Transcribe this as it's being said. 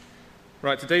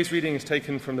Right, today's reading is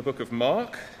taken from the book of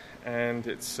Mark, and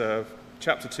it's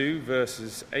chapter 2,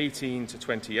 verses 18 to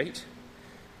 28.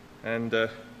 And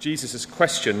Jesus is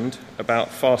questioned about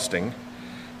fasting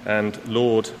and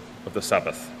Lord of the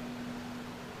Sabbath.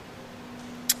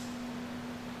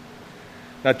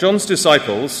 Now, John's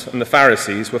disciples and the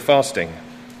Pharisees were fasting.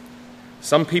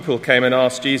 Some people came and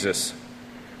asked Jesus,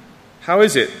 "How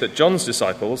is it that John's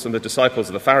disciples and the disciples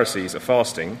of the Pharisees are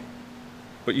fasting,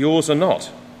 but yours are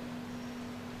not?"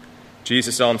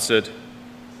 Jesus answered,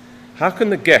 "How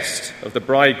can the guest of the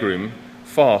bridegroom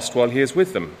fast while he is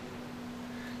with them?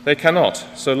 They cannot,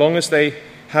 so long as they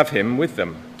have him with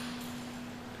them.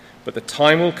 But the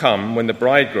time will come when the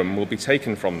bridegroom will be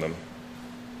taken from them,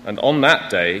 and on that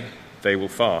day they will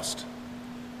fast.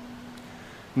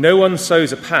 No one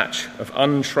sews a patch of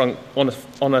unshrunk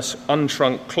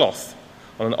cloth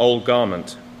on an old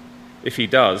garment. If he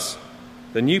does,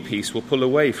 the new piece will pull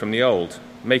away from the old,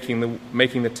 making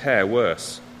the tear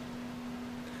worse.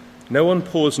 No one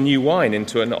pours new wine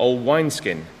into an old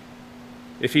wineskin.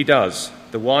 If he does,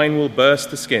 the wine will burst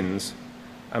the skins,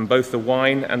 and both the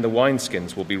wine and the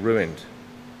wineskins will be ruined.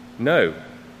 No,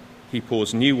 he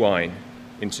pours new wine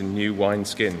into new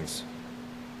wineskins."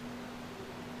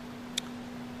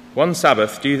 One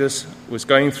Sabbath, Jesus was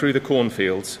going through the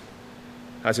cornfields.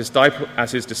 As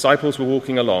his disciples were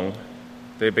walking along,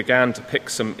 they began to pick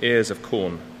some ears of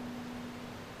corn.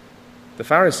 The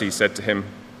Pharisees said to him,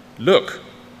 "Look,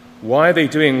 why are they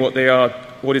doing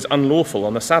what is unlawful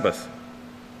on the Sabbath?"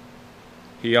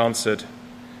 He answered,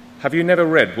 "Have you never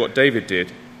read what David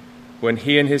did when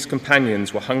he and his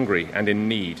companions were hungry and in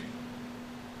need?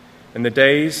 In the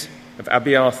days of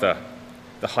Abiathar,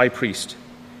 the high priest,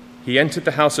 he entered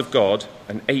the house of God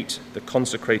and ate the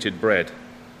consecrated bread,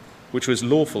 which was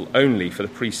lawful only for the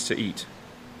priests to eat.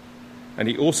 And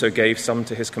he also gave some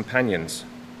to his companions.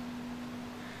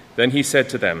 Then he said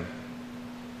to them,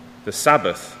 'The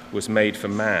Sabbath was made for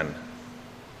man,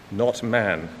 not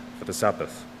man for the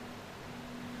Sabbath.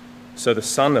 So the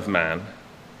Son of Man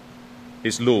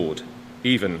is Lord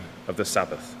even of the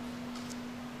Sabbath.'"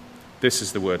 This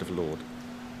is the word of the Lord.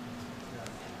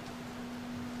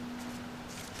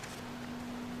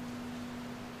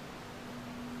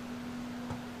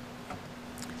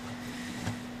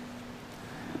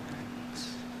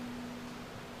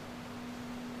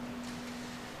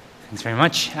 Thanks very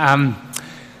much.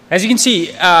 As you can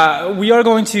see, we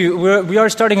are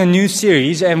starting a new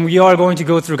series, and we are going to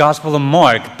go through Gospel of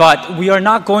Mark, but we are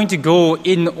not going to go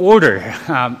in order.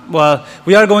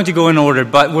 We are going to go in order,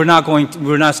 but we're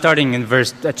not starting in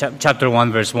chapter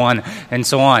 1, verse 1, and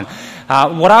so on.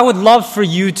 What I would love for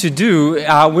you to do,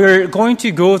 we're going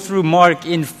to go through Mark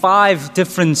in 5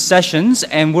 different sessions,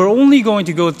 and we're only going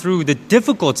to go through the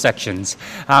difficult sections,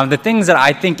 the things that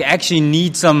I think actually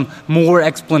need some more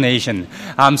explanation.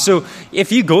 So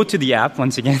if you go to the app,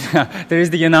 once again, there is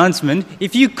the announcement.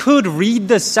 If you could read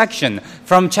the section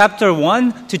from chapter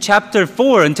 1 to chapter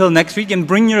 4 until next week and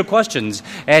bring your questions.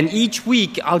 And each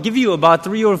week, I'll give you about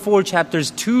 3 or 4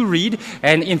 chapters to read,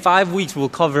 and in 5 weeks, we'll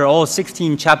cover all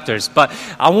 16 chapters. But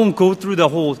I won't go through the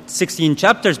whole 16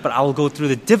 chapters, but I will go through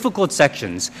the difficult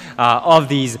sections of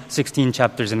these 16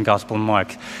 chapters in the Gospel of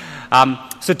Mark.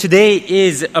 So today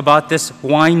is about this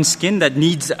wineskin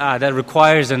that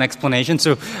requires an explanation.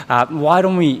 So why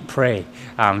don't we pray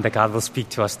that God will speak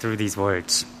to us through these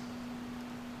words?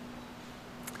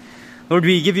 Lord,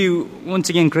 we give you once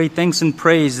again great thanks and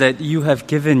praise that you have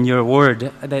given your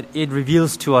word, that it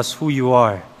reveals to us who you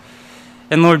are.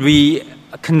 And Lord, we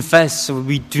confess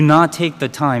we do not take the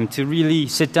time to really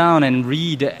sit down and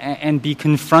read and be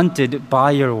confronted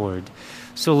by your word.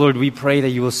 So Lord, we pray that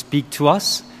you will speak to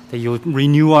us, that you will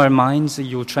renew our minds, that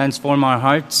you will transform our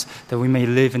hearts, that we may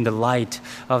live in the light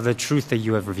of the truth that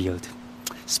you have revealed.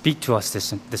 Speak to us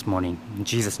this morning. In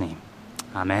Jesus' name,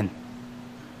 amen.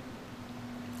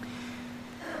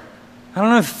 I don't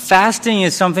know if fasting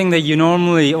is something that you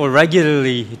normally or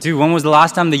regularly do. When was the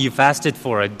last time that you fasted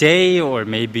for a day or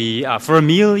maybe for a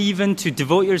meal even, to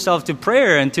devote yourself to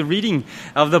prayer and to reading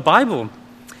of the Bible?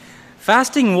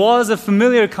 Fasting was a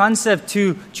familiar concept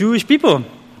to Jewish people.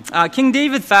 King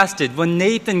David fasted when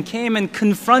Nathan came and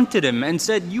confronted him and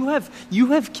said, you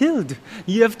have killed,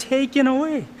 you have taken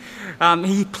away.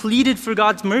 He pleaded for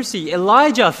God's mercy.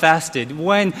 Elijah fasted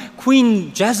when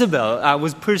Queen Jezebel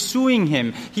was pursuing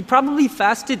him. He probably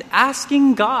fasted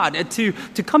asking God to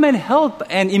come and help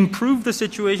and improve the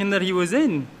situation that he was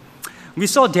in. We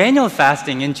saw Daniel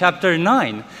fasting in chapter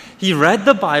 9. He read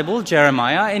the Bible,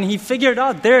 Jeremiah, and he figured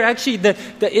out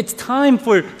it's time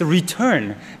for the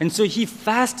return. And so he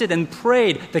fasted and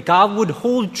prayed that God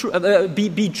would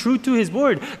be true to his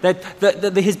word,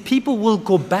 that his people will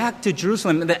go back to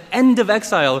Jerusalem, and the end of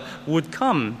exile would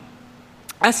come.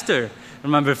 Esther,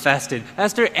 remember, fasted.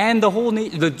 Esther and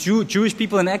the Jewish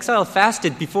people in exile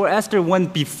fasted before Esther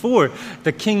went before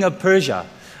the king of Persia,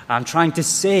 trying to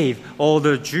save all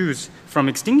the Jews from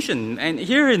extinction. And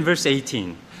here in verse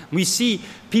 18, we see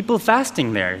people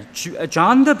fasting there.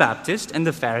 John the Baptist and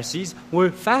the Pharisees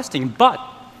were fasting. But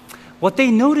what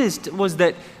they noticed was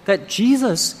that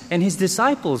Jesus and his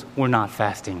disciples were not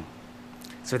fasting.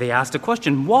 So they asked the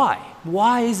question, why?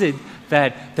 Why is it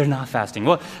that they're not fasting?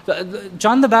 Well,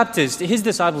 John the Baptist, his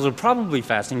disciples were probably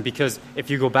fasting because if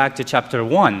you go back to chapter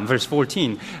 1, verse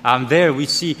 14, there we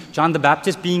see John the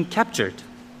Baptist being captured.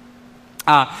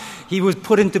 He was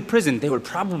put into prison. They were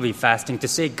probably fasting to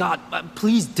say, God,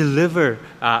 please deliver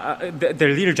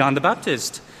their leader, John the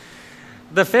Baptist.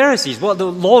 The Pharisees, well,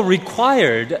 the law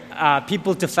required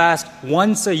people to fast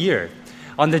once a year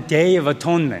on the Day of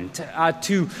Atonement,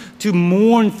 to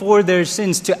mourn for their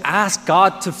sins, to ask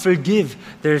God to forgive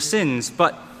their sins.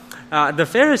 But the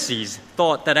Pharisees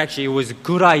thought that actually it was a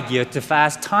good idea to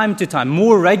fast time to time,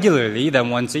 more regularly than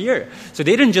once a year. So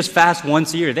they didn't just fast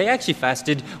once a year. They actually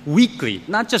fasted weekly,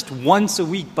 not just once a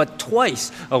week, but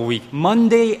twice a week.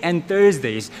 Monday and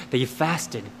Thursdays, they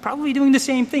fasted, probably doing the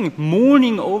same thing,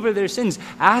 mourning over their sins,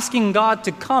 asking God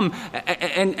to come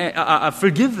and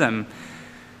forgive them.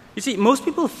 You see, most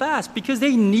people fast because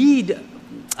they need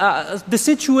the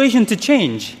situation to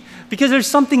change. Because there's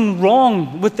something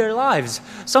wrong with their lives.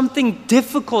 Something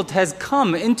difficult has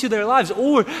come into their lives.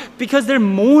 Or because they're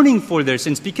mourning for their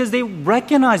sins. Because they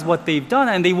recognize what they've done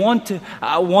and they want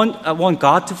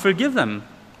God to forgive them.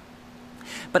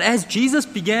 But as Jesus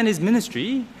began his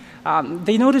ministry,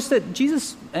 they noticed that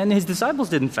Jesus and his disciples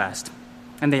didn't fast.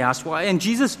 And they asked why. And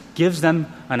Jesus gives them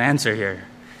an answer here.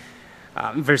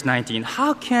 Verse 19,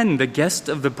 how can the guest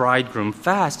of the bridegroom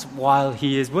fast while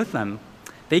he is with them?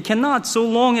 They cannot, so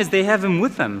long as they have him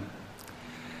with them.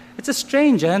 It's a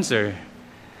strange answer,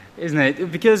 isn't it?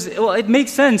 Because it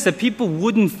makes sense that people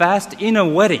wouldn't fast in a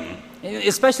wedding,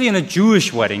 especially in a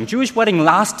Jewish wedding. Jewish wedding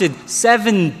lasted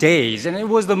 7 days, and it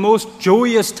was the most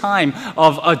joyous time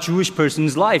of a Jewish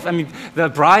person's life. I mean, the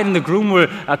bride and the groom were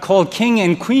called king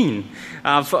and queen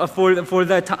for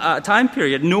that time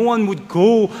period. No one would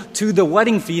go to the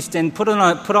wedding feast and put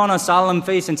on a solemn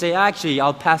face and say, actually,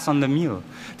 I'll pass on the meal.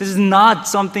 This is not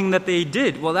something that they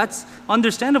did. Well, that's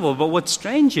understandable. But what's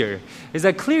strange here is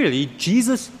that clearly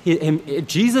Jesus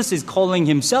is calling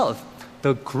himself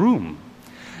the groom.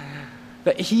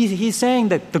 He's saying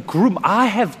that the groom, I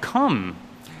have come,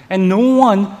 and no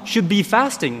one should be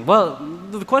fasting. Well,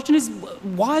 the question is,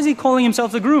 why is he calling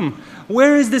himself the groom?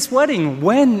 Where is this wedding?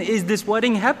 When is this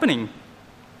wedding happening?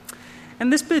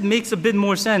 And this bit makes a bit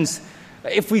more sense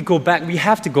if we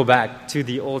have to go back to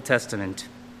the Old Testament.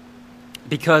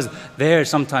 Because there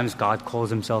sometimes God calls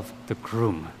himself the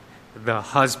groom, the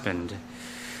husband.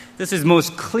 This is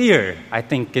most clear, I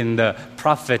think, in the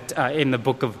prophet, in the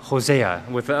book of Hosea,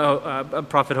 with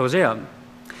prophet Hosea.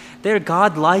 There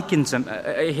God likens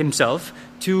himself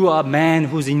to a man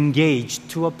who's engaged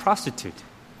to a prostitute.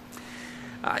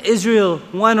 Israel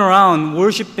went around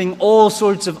worshiping all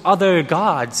sorts of other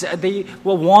gods. They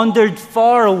wandered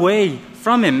far away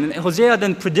from him. Hosea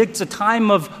then predicts a time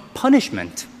of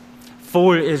punishment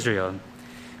for Israel,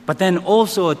 but then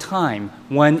also a time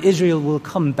when Israel will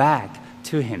come back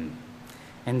to him.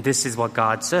 And this is what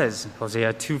God says,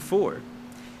 Hosea 2:4.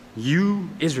 You,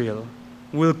 Israel,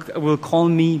 will call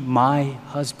me my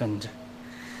husband.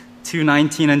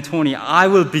 2:19 and 20. I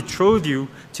will betroth you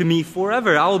to me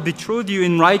forever. I will betroth you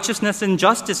in righteousness and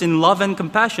justice, in love and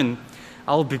compassion.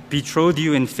 I will betroth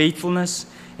you in faithfulness,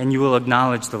 and you will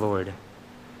acknowledge the Lord.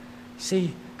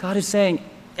 See, God is saying,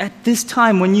 at this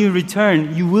time when you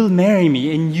return, you will marry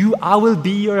me, and I will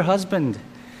be your husband.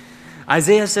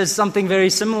 Isaiah says something very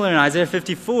similar in Isaiah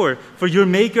 54. For your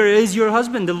Maker is your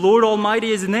husband, the Lord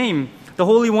Almighty is his name. The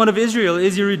Holy One of Israel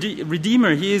is your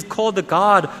Redeemer. He is called the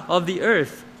God of the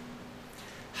earth.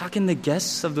 How can the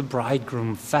guests of the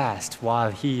bridegroom fast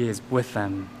while he is with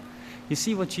them? You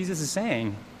see what Jesus is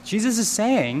saying? Jesus is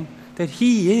saying that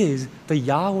he is the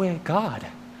Yahweh God.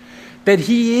 That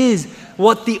he is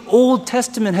what the Old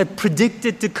Testament had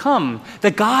predicted to come.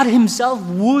 That God himself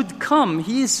would come.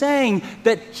 He is saying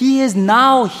that he is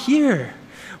now here.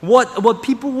 What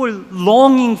people were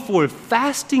longing for,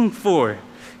 fasting for,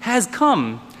 has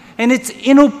come. And it's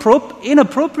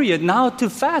inappropriate now to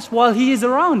fast while he is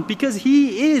around because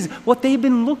he is what they've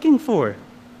been looking for.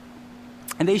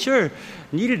 And they sure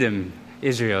needed him,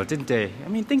 Israel, didn't they? I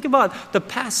mean, think about the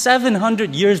past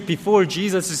 700 years before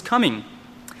Jesus is coming.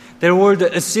 There were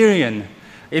the Assyrian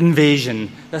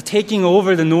invasion, taking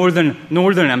over the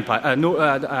northern empire,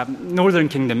 northern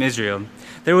kingdom, Israel.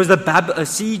 There was the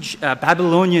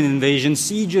Babylonian invasion,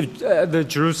 siege of the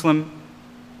Jerusalem,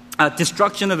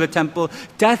 destruction of the temple,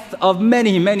 death of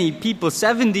many, many people,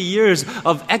 70 years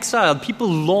of exile, people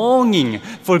longing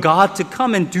for God to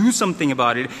come and do something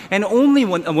about it. And only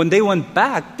when they went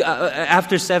back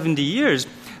after 70 years,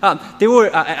 they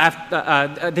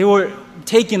were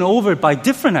taken over by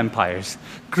different empires.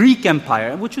 Greek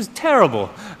Empire, which was terrible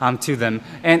to them,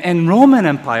 and Roman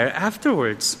Empire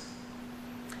afterwards.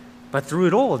 But through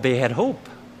it all, they had hope.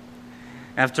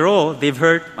 After all, we've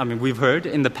heard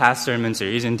in the past sermon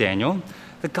series in Daniel,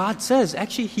 that God says,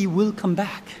 actually, He will come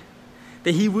back.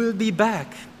 That He will be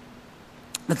back.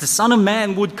 That the Son of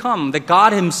Man would come. That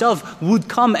God Himself would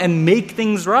come and make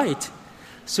things right.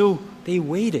 So they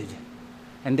waited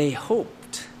and they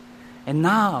hoped. And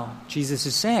now Jesus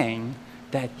is saying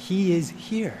that He is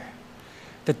here.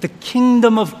 That the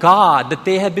kingdom of God that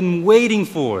they had been waiting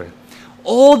for,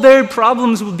 all their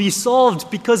problems will be solved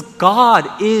because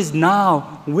God is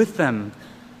now with them.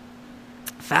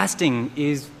 Fasting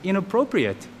is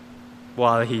inappropriate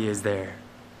while He is there.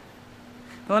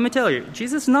 But let me tell you,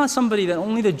 Jesus is not somebody that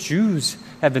only the Jews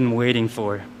have been waiting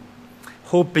for,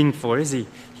 hoping for, is He?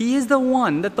 He is the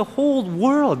one that the whole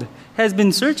world has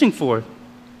been searching for.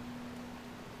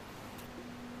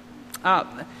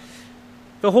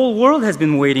 The whole world has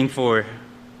been waiting for.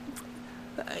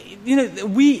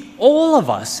 All of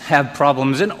us have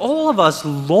problems, and all of us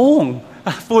long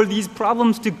for these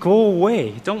problems to go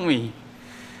away, don't we?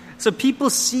 So people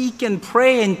seek and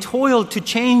pray and toil to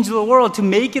change the world, to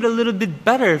make it a little bit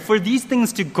better, for these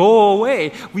things to go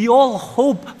away. We all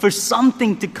hope for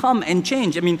something to come and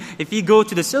change. I mean, if you go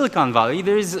to the Silicon Valley,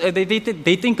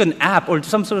 they think an app or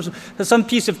some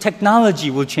piece of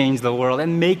technology will change the world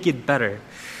and make it better.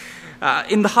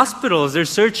 In the hospitals, they're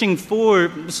searching for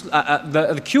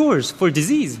the cures for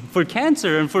disease, for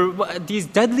cancer, and for these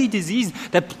deadly diseases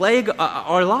that plague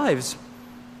our lives.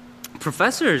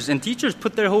 Professors and teachers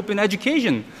put their hope in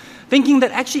education, thinking that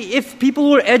actually if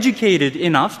people were educated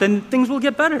enough, then things will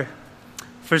get better.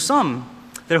 For some,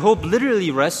 their hope literally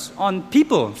rests on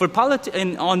people,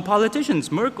 on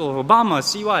politicians, Merkel, Obama,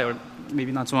 CY, or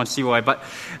maybe not so much CY, but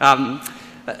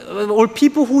or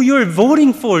people who you're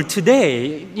voting for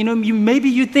today. Maybe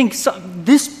you think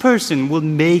this person will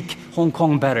make Hong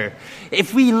Kong better.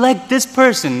 If we elect this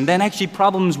person, then actually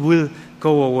problems will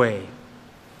go away.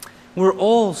 We're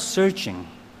all searching.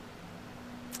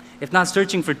 If not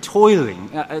searching for toiling,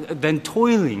 then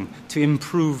toiling to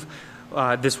improve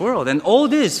this world. And all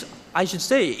this, I should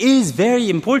say, is very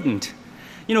important.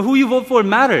 Who you vote for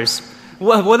matters.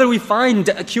 Whether we find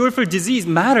a cure for disease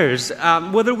matters.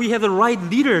 Whether we have the right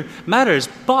leader matters.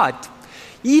 But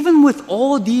even with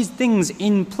all these things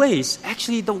in place,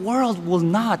 actually the world will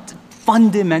not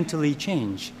fundamentally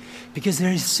change because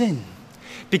there is sin.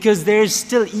 Because there is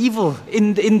still evil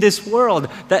in this world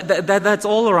that's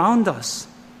all around us.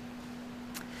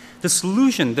 The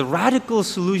solution, the radical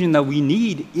solution that we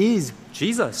need is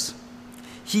Jesus.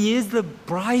 He is the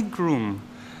bridegroom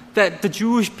that the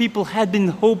Jewish people had been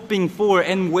hoping for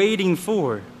and waiting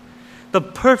for. The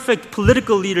perfect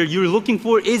political leader you're looking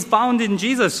for is found in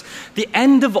Jesus. The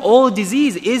end of all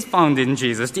disease is found in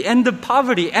Jesus. The end of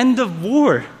poverty, end of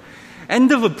war,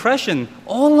 end of oppression,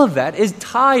 all of that is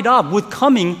tied up with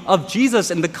coming of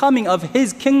Jesus and the coming of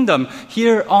His kingdom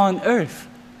here on earth.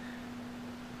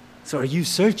 So are you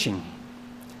searching?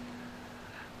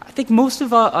 I think most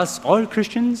of us are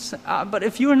Christians, but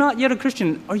if you are not yet a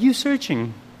Christian, are you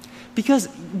searching? Because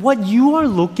what you are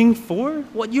looking for,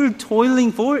 what you're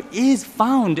toiling for, is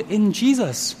found in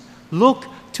Jesus. Look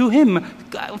to Him.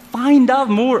 Find out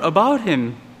more about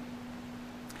Him.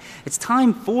 It's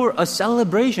time for a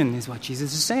celebration, is what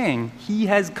Jesus is saying. He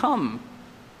has come.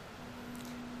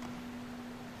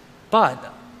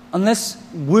 What unless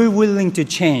we're willing to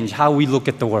change how we look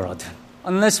at the world,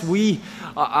 unless we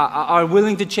are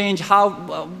willing to change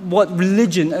what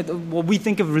we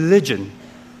think of religion,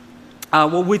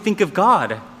 what we think of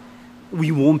God,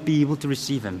 we won't be able to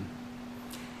receive Him.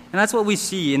 And that's what we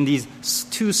see in these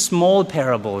two small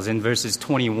parables in verses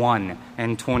 21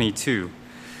 and 22.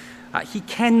 He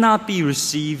cannot be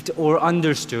received or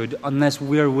understood unless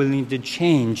we are willing to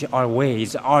change our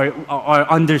ways, our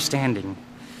understanding.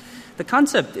 The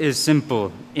concept is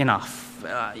simple enough.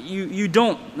 you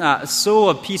don't sew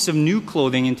a piece of new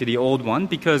clothing into the old one,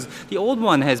 because the old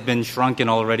one has been shrunken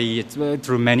already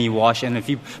through many wash. And if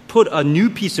you put a new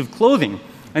piece of clothing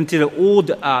into the old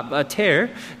tear,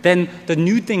 then the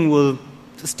new thing will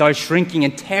start shrinking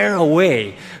and tear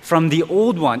away from the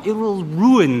old one. It will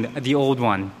ruin the old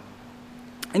one.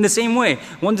 In the same way,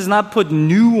 one does not put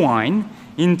new wine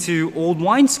into old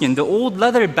wineskin. The old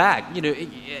leather bag,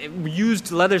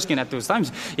 used leather skin at those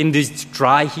times, in this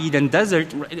dry heat and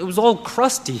desert, it was all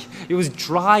crusty. It was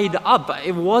dried up.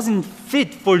 It wasn't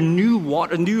fit for new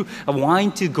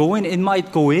wine to go in. It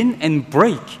might go in and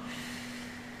break.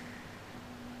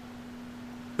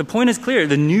 The point is clear.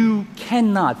 The new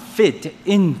cannot fit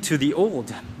into the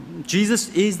old. Jesus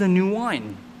is the new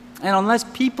wine. And unless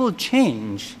people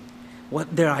change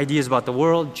what their ideas about the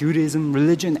world, Judaism,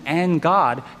 religion, and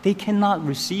God, they cannot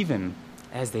receive him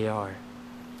as they are.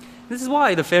 This is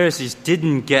why the Pharisees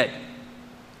didn't get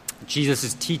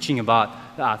Jesus' teaching about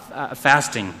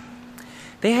fasting.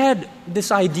 They had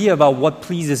this idea about what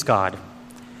pleases God.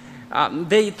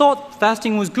 They thought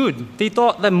fasting was good. They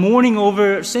thought that mourning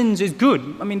over sins is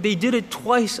good. They did it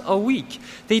twice a week.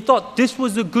 They thought this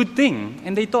was a good thing.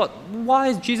 And they thought, why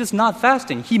is Jesus not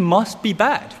fasting? He must be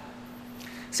bad.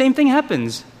 Same thing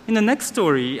happens in the next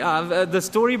story, the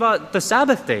story about the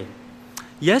Sabbath day.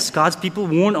 Yes, God's people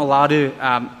weren't allowed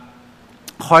to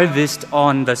harvest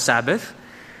on the Sabbath,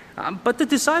 but the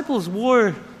disciples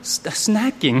were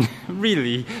snacking,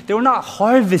 really. They were not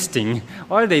harvesting,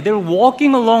 are they? They're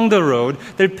walking along the road,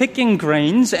 they're picking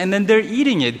grains, and then they're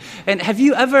eating it. And have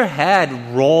you ever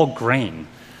had raw grain?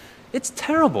 It's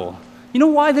terrible. You know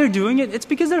why they're doing it? It's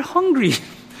because they're hungry.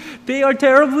 They are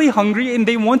terribly hungry and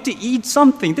they want to eat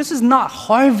something. This is not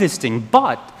harvesting,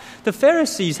 but the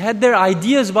Pharisees had their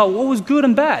ideas about what was good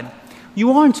and bad.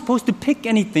 You aren't supposed to pick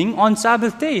anything on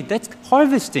Sabbath day. That's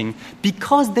harvesting.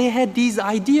 Because they had these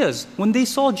ideas. When they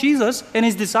saw Jesus and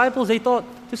his disciples, they thought,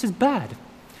 this is bad.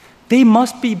 They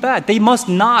must be bad. They must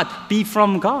not be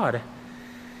from God.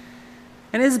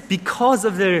 And it's because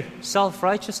of their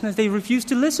self-righteousness they refuse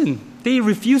to listen. They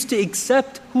refuse to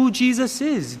accept who Jesus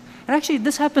is. And actually,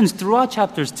 this happens throughout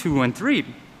chapters 2 and 3.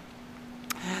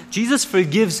 Jesus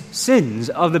forgives sins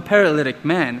of the paralytic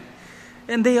man,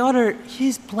 and they utter,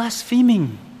 he's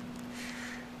blaspheming.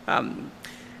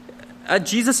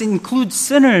 Jesus includes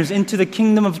sinners into the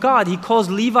kingdom of God. He calls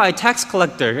Levi, tax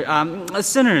collector,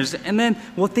 sinners. And then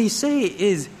what they say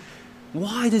is,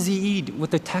 why does he eat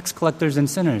with the tax collectors and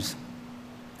sinners?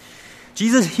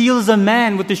 Jesus heals a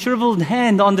man with a shriveled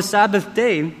hand on the Sabbath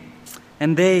day,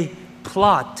 and they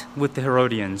plot with the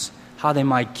Herodians how they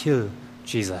might kill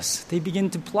Jesus. They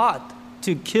begin to plot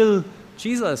to kill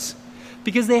Jesus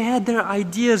because they had their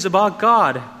ideas about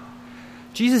God.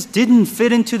 Jesus didn't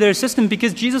fit into their system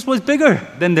because Jesus was bigger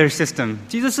than their system.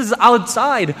 Jesus is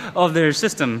outside of their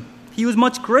system. He was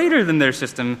much greater than their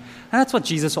system. And that's what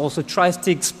Jesus also tries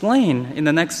to explain in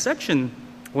the next section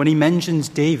when he mentions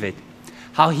David,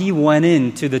 how he went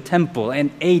into the temple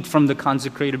and ate from the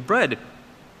consecrated bread.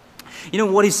 You know,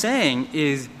 what he's saying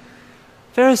is,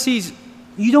 Pharisees,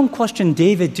 you don't question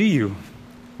David, do you?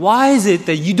 Why is it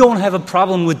that you don't have a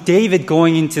problem with David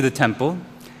going into the temple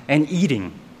and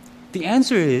eating? The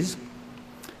answer is,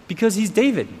 because he's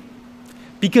David.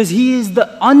 Because he is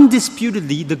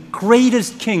undisputedly the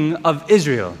greatest king of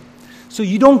Israel. So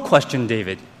you don't question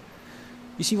David.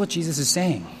 You see what Jesus is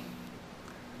saying?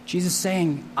 Jesus is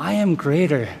saying, I am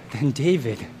greater than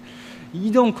David.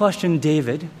 You don't question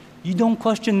David. You don't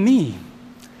question me.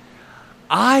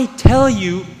 I tell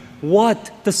you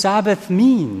what the Sabbath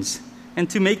means. And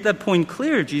to make that point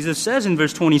clear, Jesus says in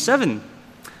verse 27,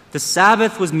 the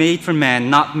Sabbath was made for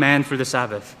man, not man for the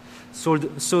Sabbath. So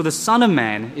the Son of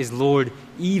Man is Lord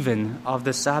even of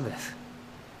the Sabbath.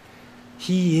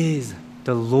 He is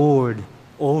the Lord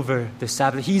over the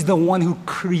Sabbath. He's the one who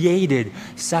created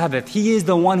Sabbath. He is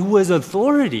the one who has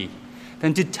authority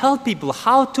then to tell people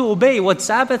how to obey what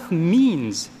Sabbath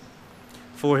means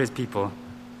for his people.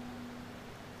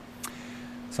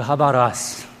 So how about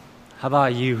us? How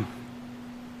about you?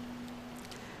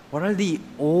 What are the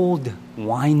old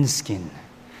wineskin,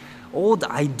 old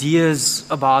ideas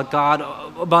about God,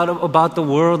 about the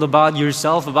world, about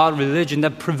yourself, about religion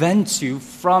that prevents you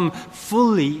from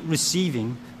fully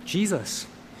receiving Jesus?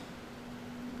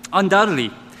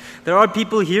 Undoubtedly, there are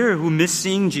people here who miss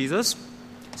seeing Jesus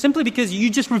simply because you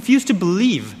just refuse to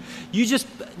believe. You just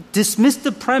dismiss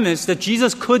the premise that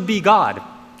Jesus could be God.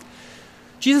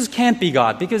 Jesus can't be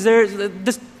God because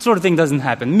this sort of thing doesn't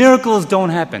happen. Miracles don't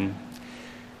happen.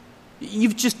 You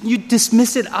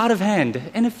dismiss it out of hand.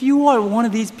 And if you are one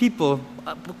of these people,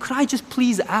 could I just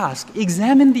please ask,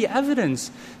 examine the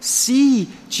evidence. See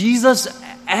Jesus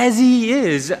as he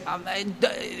is.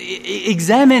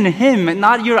 Examine him,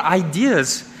 not your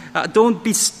ideas. Don't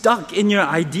be stuck in your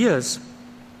ideas.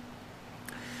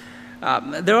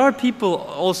 There are people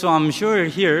also, I'm sure,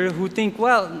 here who think,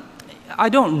 well, I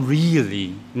don't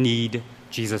really need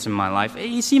Jesus in my life.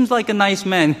 He seems like a nice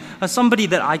man, somebody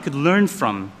that I could learn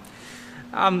from.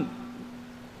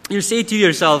 You say to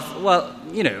yourself, well,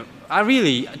 I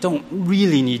really don't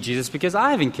really need Jesus because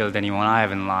I haven't killed anyone, I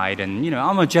haven't lied, and,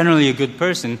 I'm generally a good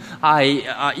person.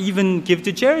 I even give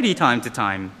to charity time to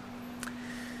time.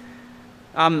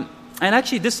 And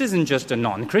actually, this isn't just a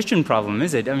non-Christian problem,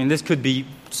 is it? I mean, this could be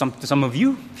some of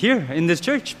you here in this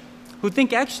church who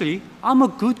think, actually, I'm a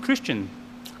good Christian.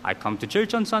 I come to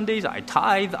church on Sundays, I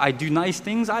tithe, I do nice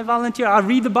things, I volunteer, I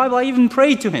read the Bible, I even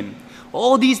pray to him.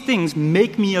 All these things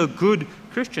make me a good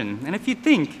Christian. And if you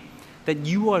think that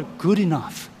you are good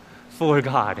enough for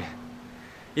God,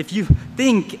 if you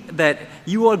think that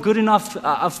you are good enough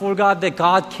for God, that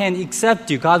God can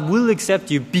accept you, God will accept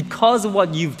you because of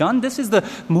what you've done, this is the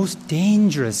most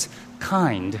dangerous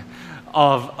kind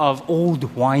of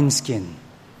old wineskin.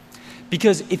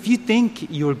 Because if you think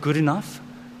you're good enough,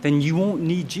 then you won't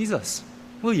need Jesus,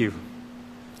 will you?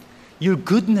 Your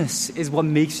goodness is what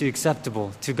makes you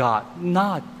acceptable to God,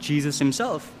 not Jesus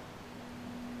himself.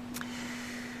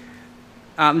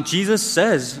 Jesus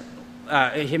says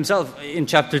himself in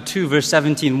chapter 2, verse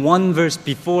 17, one verse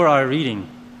before our reading.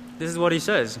 This is what he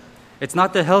says. It's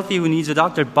not the healthy who needs a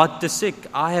doctor, but the sick.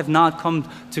 I have not come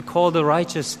to call the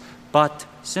righteous, but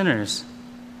sinners.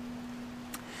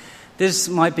 This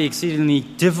might be exceedingly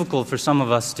difficult for some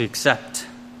of us to accept,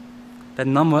 that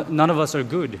none of us are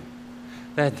good,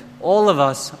 that all of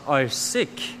us are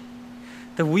sick,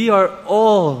 that we are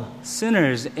all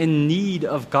sinners in need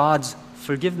of God's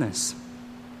forgiveness.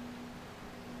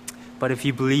 But if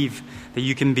you believe that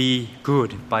you can be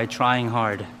good by trying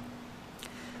hard,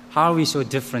 how are we so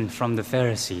different from the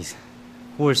Pharisees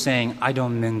who are saying, I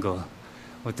don't mingle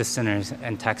with the sinners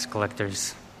and tax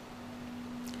collectors?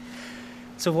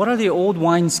 So what are the old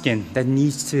wineskin that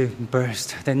needs to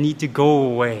burst, that need to go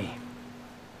away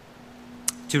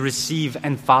to receive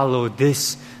and follow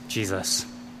this Jesus?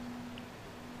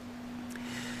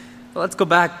 Well, let's go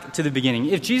back to the beginning.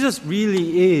 If Jesus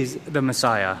really is the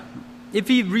Messiah, if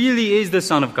he really is the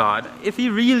Son of God, if he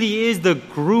really is the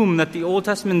groom that the Old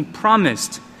Testament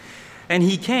promised, and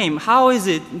he came, how is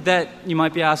it that, you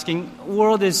might be asking, the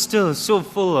world is still so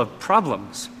full of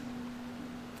problems?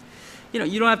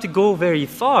 You don't have to go very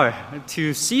far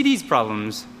to see these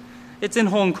problems. It's in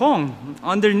Hong Kong.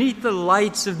 Underneath the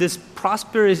lights of this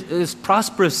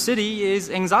prosperous city is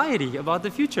anxiety about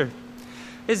the future.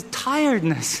 It's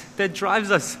tiredness that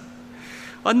drives us.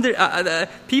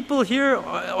 People here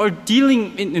are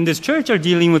dealing, in this church, are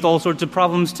dealing with all sorts of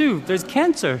problems too. There's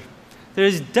cancer.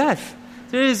 There's death.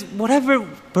 There's whatever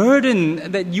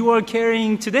burden that you are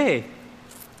carrying today.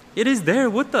 It is there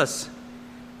with us.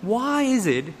 Why is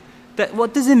it that,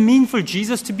 what does it mean for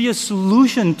Jesus to be a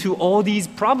solution to all these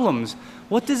problems?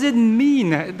 What does it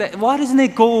mean? Why doesn't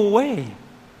it go away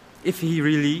if he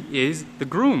really is the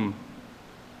groom?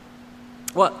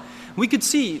 Well, we could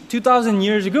see 2,000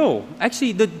 years ago,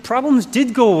 actually the problems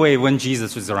did go away when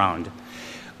Jesus was around.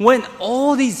 When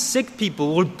all these sick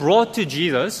people were brought to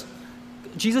Jesus,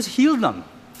 Jesus healed them.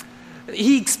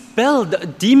 He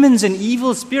expelled demons and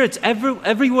evil spirits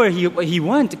everywhere he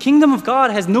went. The kingdom of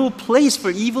God has no place for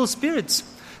evil spirits.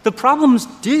 The problems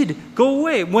did go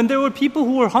away. When there were people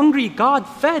who were hungry, God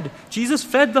fed. Jesus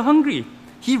fed the hungry.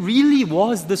 He really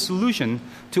was the solution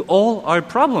to all our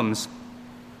problems.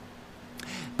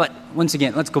 But once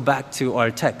again, let's go back to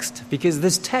our text, because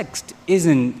this text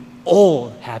isn't all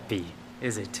happy,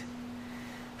 is it?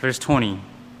 Verse 20.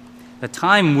 The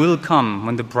time will come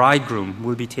when the bridegroom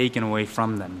will be taken away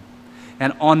from them,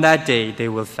 and on that day they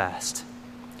will fast.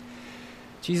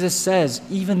 Jesus says,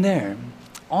 even there,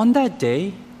 on that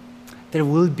day, there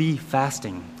will be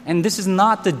fasting. And this is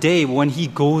not the day when he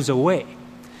goes away.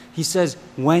 He says,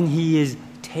 when he is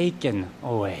taken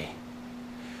away.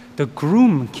 The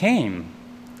groom came,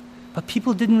 but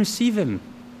people didn't receive him.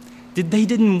 They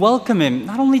didn't welcome him.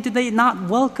 Not only did they not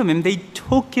welcome him, they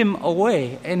took him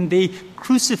away and they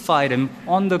crucified him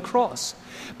on the cross.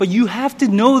 But you have to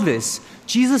know this.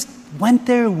 Jesus went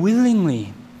there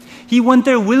willingly. He went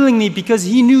there willingly because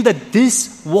he knew that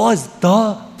this was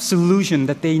the solution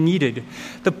that they needed.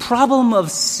 The problem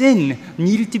of sin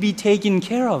needed to be taken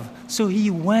care of. So he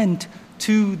went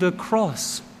to the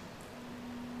cross.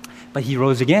 But he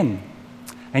rose again.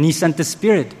 And he sent the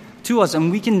Spirit to us,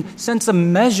 and we can sense a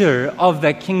measure of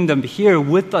that kingdom here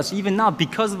with us even now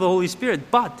because of the Holy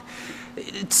Spirit. But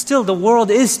it's still, the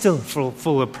world is still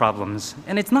full of problems.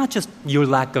 And it's not just your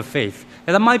lack of faith.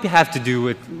 And that might have to do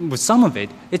with some of it.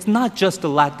 It's not just a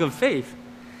lack of faith.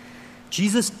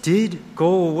 Jesus did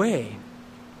go away.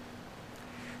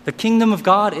 The kingdom of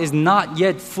God is not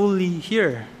yet fully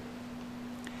here.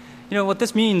 You know, what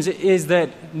this means is that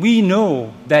we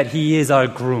know that He is our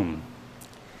groom.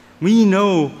 We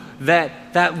know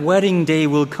that that wedding day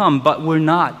will come, but we're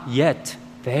not yet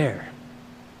there.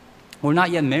 We're not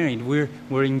yet married. We're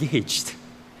engaged.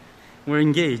 We're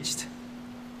engaged.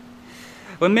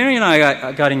 When Mary and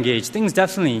I got engaged, things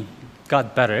definitely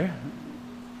got better.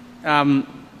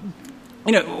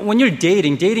 You know, when you're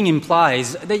dating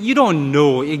implies that you don't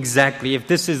know exactly if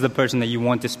this is the person that you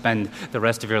want to spend the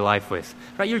rest of your life with,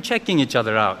 right? You're checking each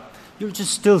other out. You're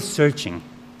just still searching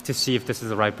to see if this is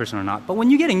the right person or not. But when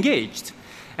you get engaged,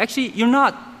 actually, you're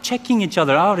not checking each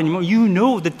other out anymore. You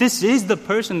know that this is the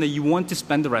person that you want to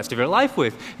spend the rest of your life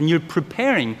with, and you're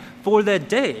preparing for that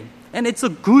day. And it's a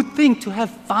good thing to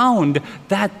have found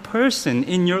that person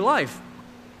in your life.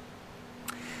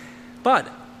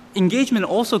 But engagement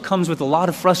also comes with a lot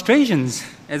of frustrations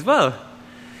as well.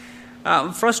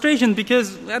 Frustration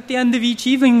because at the end of each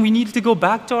evening we needed to go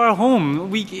back to our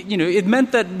home. It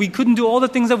meant that we couldn't do all the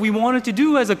things that we wanted to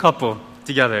do as a couple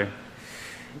together.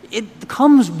 It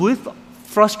comes with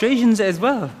frustrations as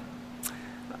well.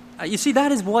 You see,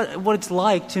 that is what it's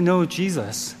like to know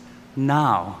Jesus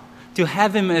now, to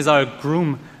have Him as our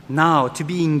groom now, to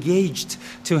be engaged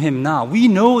to Him now. We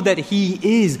know that He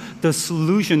is the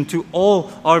solution to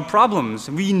all our problems.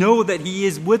 We know that He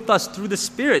is with us through the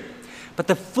Spirit. But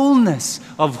the fullness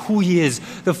of who He is,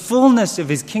 the fullness of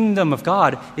His kingdom of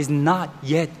God is not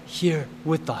yet here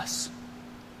with us.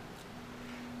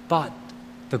 But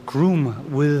the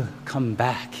groom will come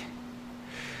back.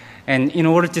 And in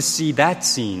order to see that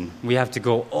scene, we have to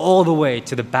go all the way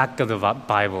to the back of the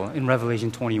Bible in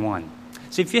Revelation 21.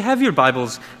 So if you have your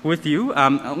Bibles with you,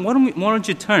 why don't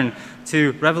you turn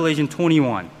to Revelation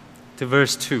 21, to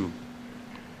verse 2.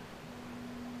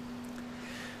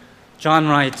 John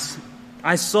writes,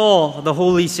 I saw the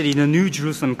holy city, the new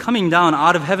Jerusalem, coming down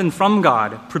out of heaven from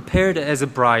God, prepared as a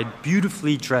bride,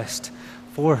 beautifully dressed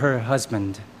for her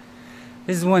husband.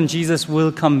 This is when Jesus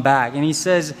will come back. And He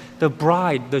says the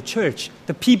bride, the church,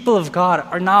 the people of God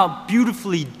are now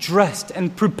beautifully dressed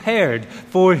and prepared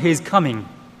for His coming.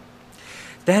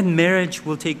 Then marriage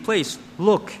will take place.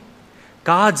 Look,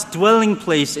 God's dwelling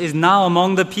place is now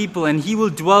among the people, and He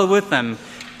will dwell with them.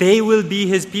 They will be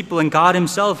His people, and God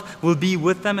Himself will be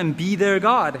with them and be their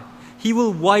God. He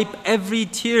will wipe every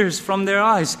tears from their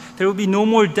eyes. There will be no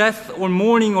more death or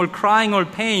mourning or crying or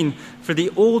pain, for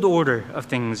the old order of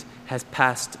things has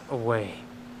passed away.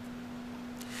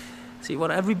 See, what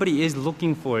everybody is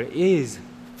looking for is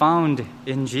found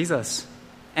in Jesus.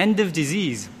 End of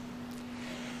disease.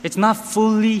 It's not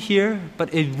fully here,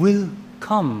 but it will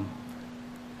come.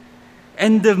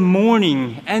 End of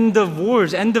mourning, end of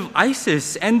wars, end of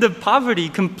ISIS, end of poverty,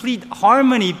 complete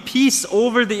harmony, peace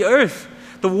over the earth.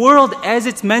 The world as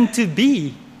it's meant to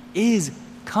be is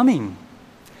coming.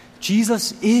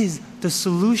 Jesus is the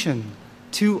solution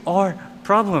to our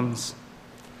problems.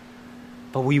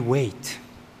 But we wait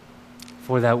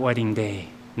for that wedding day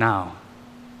now.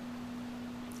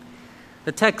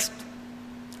 The text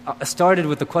started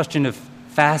with the question of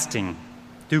fasting.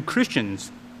 Should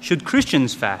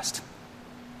Christians fast?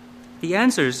 The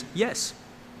answer is yes.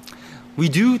 We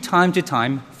do time to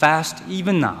time fast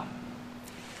even now.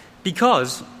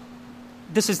 Because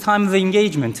this is time of the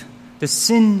engagement. The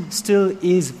sin still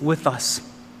is with us.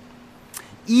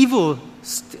 Evil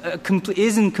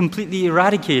isn't completely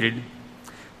eradicated.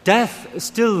 Death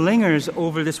still lingers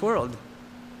over this world.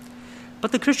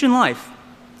 But the Christian life,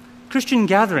 Christian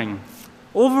gathering,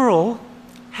 overall,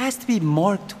 has to be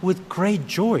marked with great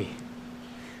joy.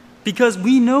 Because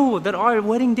we know that our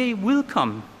wedding day will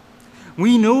come.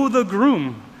 We know the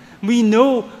groom. We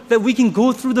know that we can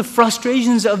go through the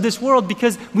frustrations of this world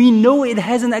because we know it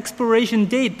has an expiration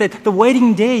date, that the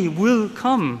wedding day will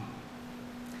come.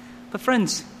 But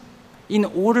friends, in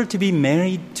order to be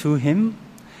married to Him,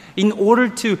 in order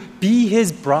to be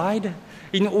His bride,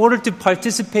 in order to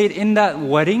participate in that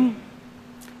wedding,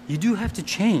 you do have to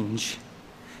change.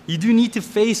 You do need to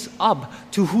face up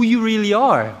to who you really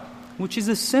are, which is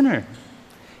a sinner,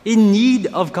 in need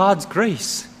of God's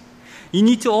grace. You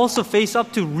need to also face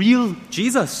up to real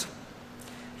Jesus.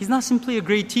 He's not simply a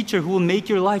great teacher who will make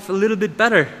your life a little bit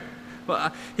better.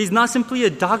 He's not simply a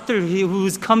doctor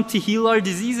who's come to heal our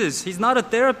diseases. He's not a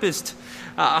therapist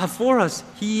for us.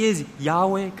 He is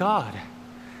Yahweh God.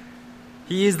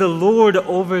 He is the Lord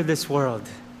over this world,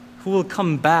 who will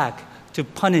come back to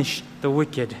punish the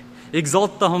wicked,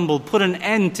 exalt the humble, put an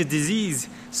end to disease,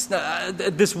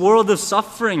 this world of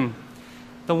suffering.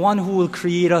 The one who will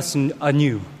create us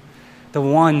anew. The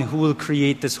one who will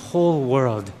create this whole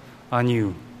world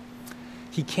anew.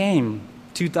 He came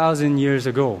 2,000 years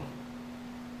ago,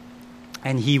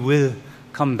 and He will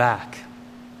come back.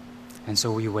 And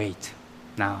so we wait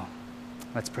now.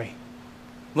 Let's pray.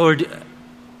 Lord,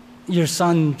 your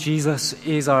Son, Jesus,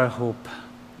 is our hope.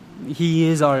 He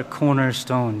is our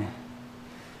cornerstone.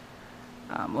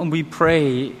 And we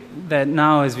pray that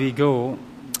now as we go,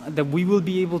 that we will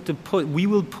be able to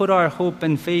put our hope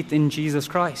and faith in Jesus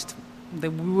Christ.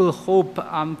 That we will hope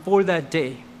for that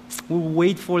day. We will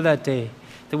wait for that day.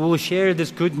 That we will share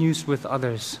this good news with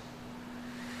others.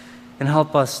 And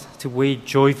help us to wait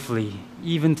joyfully,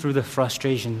 even through the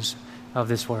frustrations of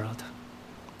this world.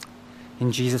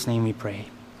 In Jesus' name we pray.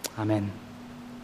 Amen.